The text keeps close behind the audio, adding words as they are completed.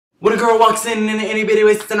When a girl walks in and anybody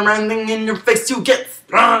wasting around thing in your face, you get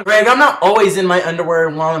sprung. Greg, I'm not always in my underwear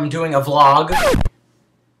while I'm doing a vlog.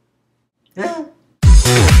 Yeah.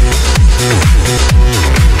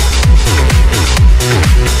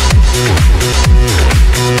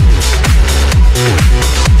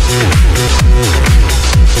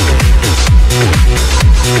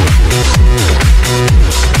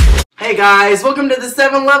 Hey guys, welcome to the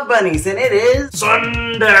 7 Love Bunnies, and it is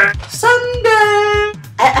Sunday.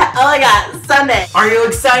 Oh my god, Sunday. Are you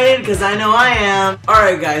excited? Because I know I am.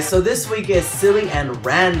 Alright guys, so this week is Silly and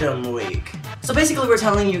Random Week. So basically we're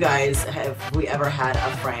telling you guys, have we ever had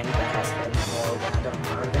a friend that has been more random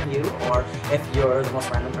than you, or if you're the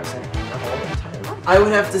most random person in your whole entire life? I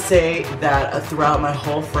would have to say that throughout my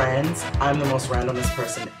whole friends, I'm the most randomest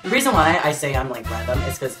person. The reason why I say I'm like random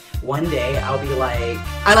is because one day I'll be like,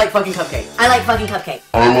 I like fucking cupcake. I like fucking cupcake.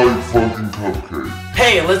 I like fucking cupcake.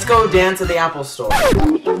 Hey, let's go dance at the Apple Store.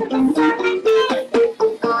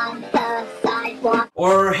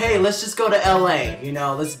 Or, hey, let's just go to LA, you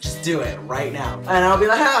know, let's just do it right now. And I'll be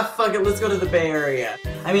like, ah, fuck it, let's go to the Bay Area.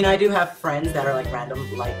 I mean, I do have friends that are like random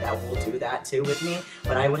like that will do that too with me,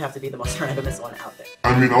 but I would have to be the most randomest one out there.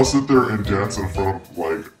 I mean, I'll sit there and dance in front of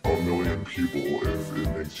like a million people if it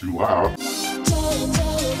makes you laugh.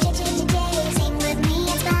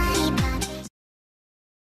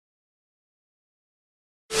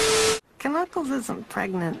 Knuckles isn't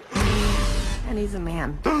pregnant, and he's a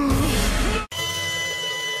man.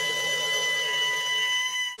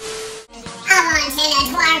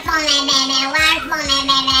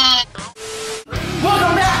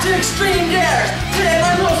 Welcome back to Extreme Dares! Today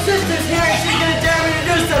my little sister's here and she's gonna dare me to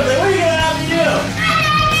do something. What are you gonna have to do?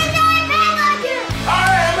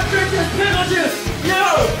 Alright, I'm gonna drink this pickle juice! You!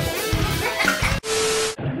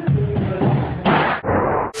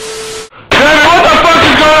 What the fuck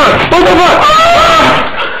is going on? What the fuck?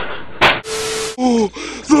 Oh,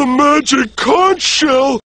 the magic conch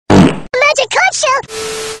shell! Magic conch shell!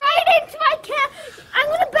 Right into my cat! I'm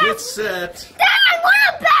gonna bounce! Get set. Dad, I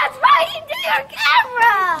wanna bounce right into your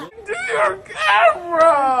camera! Into your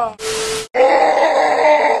camera!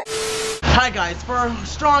 Hi guys, for a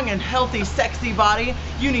strong and healthy, sexy body,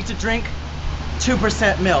 you need to drink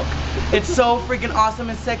 2% milk. It's so freaking awesome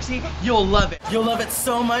and sexy, you'll love it. You'll love it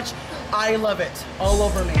so much, I love it. All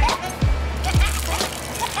over me.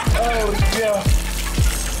 Oh yeah.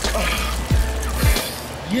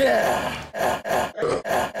 Yeah.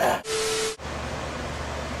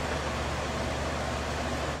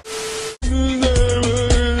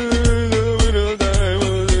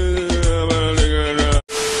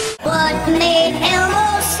 What made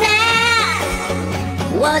Elmo snap?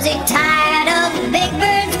 Was he tired of Big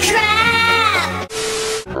Bird's crap?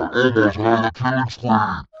 Almost had a kid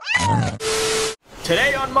scream.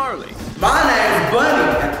 Today on Marley. My name's Bunny,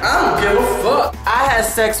 and I don't give a fuck. I had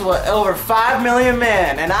sex with over 5 million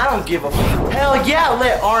men, and I don't give a fuck. Hell yeah, I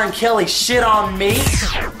let R. Kelly shit on me.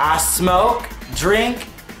 I smoke, drink,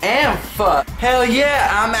 and fuck. Hell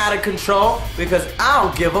yeah, I'm out of control because I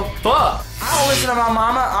don't give a fuck. I don't listen to my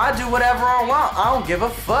mama, I do whatever I want. I don't give a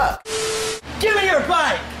fuck. Give me your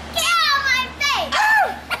bike! Get out of my face!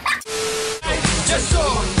 Just so,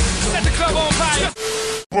 set the club on fire.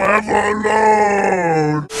 Forever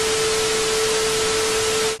alone!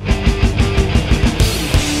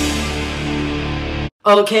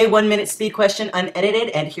 Okay, 1 minute speed question, unedited,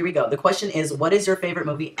 and here we go. The question is, what is your favorite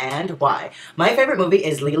movie and why? My favorite movie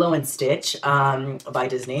is Lilo and Stitch by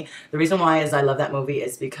Disney. The reason why is I love that movie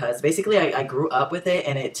is because basically I grew up with it,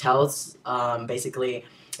 and it tells basically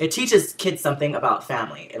it teaches kids something about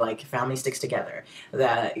family. Like, family sticks together.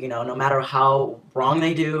 That, you know, no matter how wrong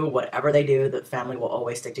they do, whatever they do, the family will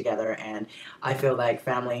always stick together. And I feel like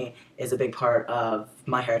family is a big part of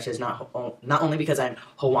my heritage, not only because I'm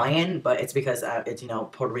Hawaiian, but it's because it's, you know,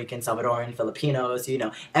 Puerto Rican, Salvadoran, Filipinos, you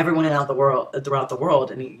know, everyone throughout the world.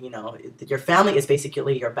 And, you know, your family is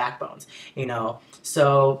basically your backbones, you know.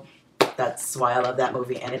 So that's why I love that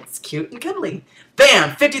movie, and it's cute and cuddly.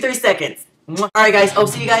 Bam! 53 seconds. Alright guys, I'll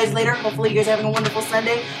see you guys later. Hopefully you guys are having a wonderful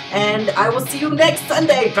Sunday. And I will see you next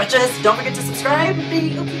Sunday, bitches. Don't forget to subscribe.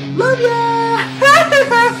 Love ya!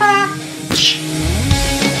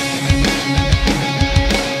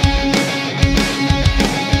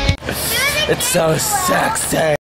 It's so sexy.